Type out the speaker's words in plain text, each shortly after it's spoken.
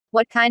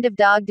What kind of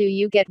dog do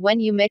you get when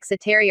you mix a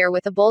terrier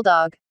with a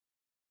bulldog?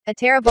 A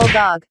terrible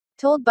dog.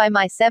 Told by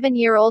my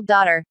 7-year-old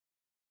daughter.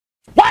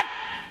 What?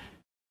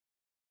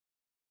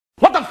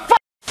 What the fuck?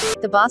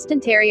 The Boston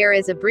Terrier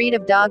is a breed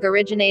of dog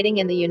originating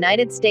in the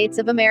United States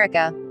of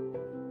America.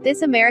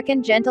 This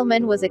American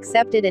gentleman was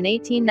accepted in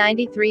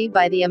 1893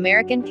 by the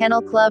American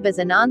Kennel Club as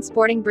a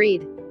non-sporting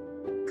breed.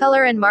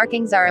 Color and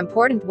markings are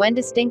important when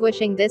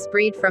distinguishing this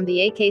breed from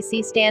the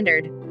AKC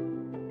standard.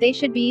 They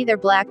should be either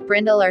black,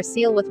 brindle, or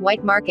seal with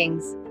white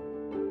markings.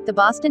 The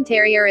Boston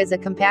Terrier is a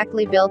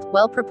compactly built,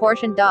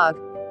 well-proportioned dog.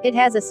 It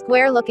has a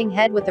square-looking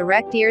head with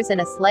erect ears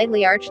and a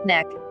slightly arched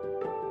neck.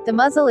 The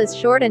muzzle is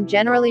short and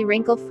generally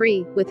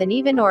wrinkle-free, with an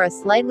even or a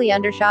slightly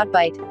undershot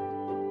bite.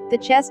 The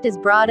chest is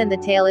broad and the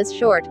tail is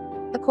short.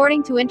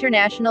 According to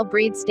international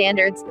breed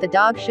standards, the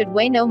dog should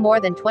weigh no more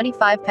than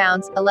 25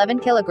 pounds, 11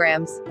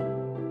 kilograms.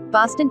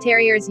 Boston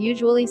Terriers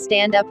usually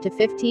stand up to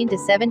 15 to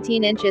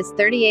 17 inches,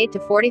 38 to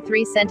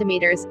 43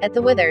 centimeters, at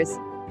the withers.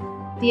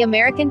 The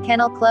American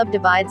Kennel Club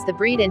divides the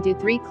breed into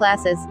 3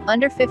 classes: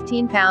 under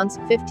 15 pounds,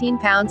 15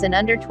 pounds, and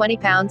under 20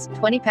 pounds,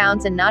 20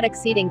 pounds and not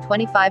exceeding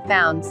 25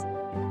 pounds.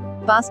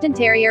 Boston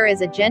Terrier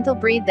is a gentle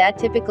breed that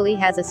typically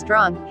has a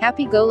strong,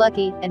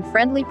 happy-go-lucky, and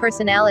friendly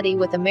personality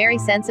with a merry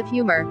sense of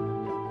humor.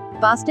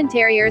 Boston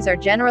Terriers are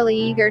generally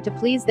eager to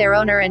please their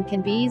owner and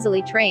can be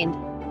easily trained.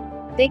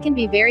 They can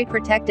be very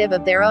protective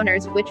of their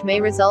owners, which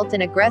may result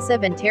in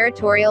aggressive and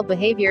territorial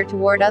behavior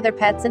toward other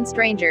pets and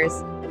strangers.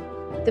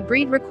 The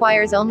breed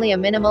requires only a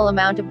minimal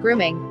amount of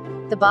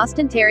grooming. The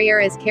Boston Terrier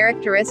is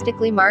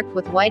characteristically marked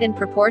with white in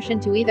proportion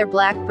to either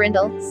black,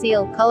 brindle,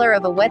 seal, color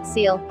of a wet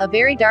seal, a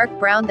very dark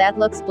brown that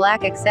looks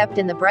black except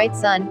in the bright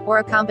sun, or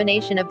a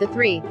combination of the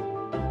 3.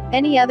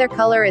 Any other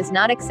color is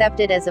not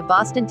accepted as a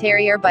Boston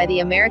Terrier by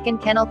the American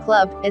Kennel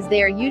Club, as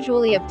they are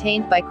usually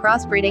obtained by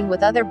crossbreeding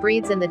with other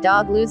breeds and the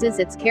dog loses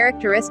its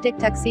characteristic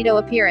tuxedo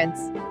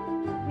appearance.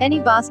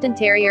 Any Boston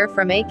Terrier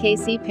from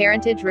AKC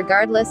parentage,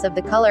 regardless of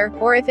the color,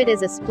 or if it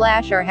is a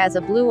splash or has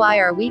a blue eye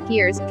or weak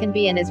ears, can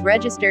be and is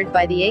registered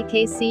by the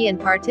AKC and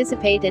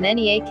participate in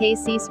any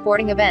AKC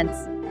sporting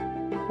events.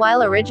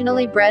 While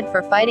originally bred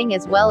for fighting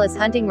as well as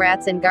hunting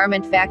rats in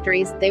garment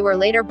factories, they were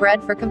later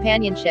bred for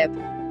companionship.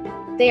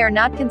 They are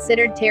not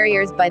considered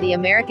terriers by the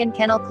American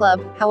Kennel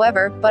Club,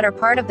 however, but are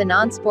part of the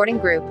non-sporting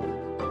group.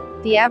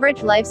 The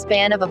average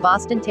lifespan of a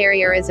Boston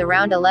Terrier is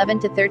around 11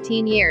 to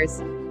 13 years.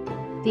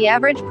 The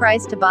average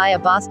price to buy a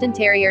Boston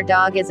Terrier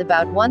dog is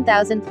about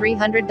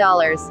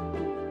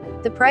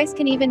 $1,300. The price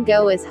can even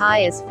go as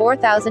high as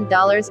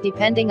 $4,000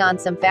 depending on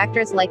some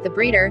factors like the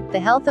breeder, the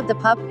health of the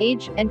pup,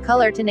 age, and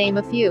color to name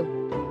a few.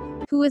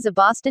 Who is a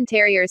Boston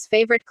Terrier's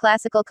favorite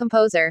classical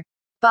composer?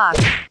 Bach.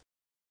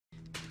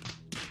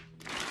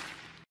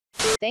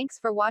 Thanks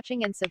for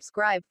watching and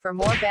subscribe for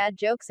more bad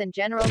jokes and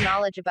general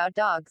knowledge about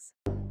dogs.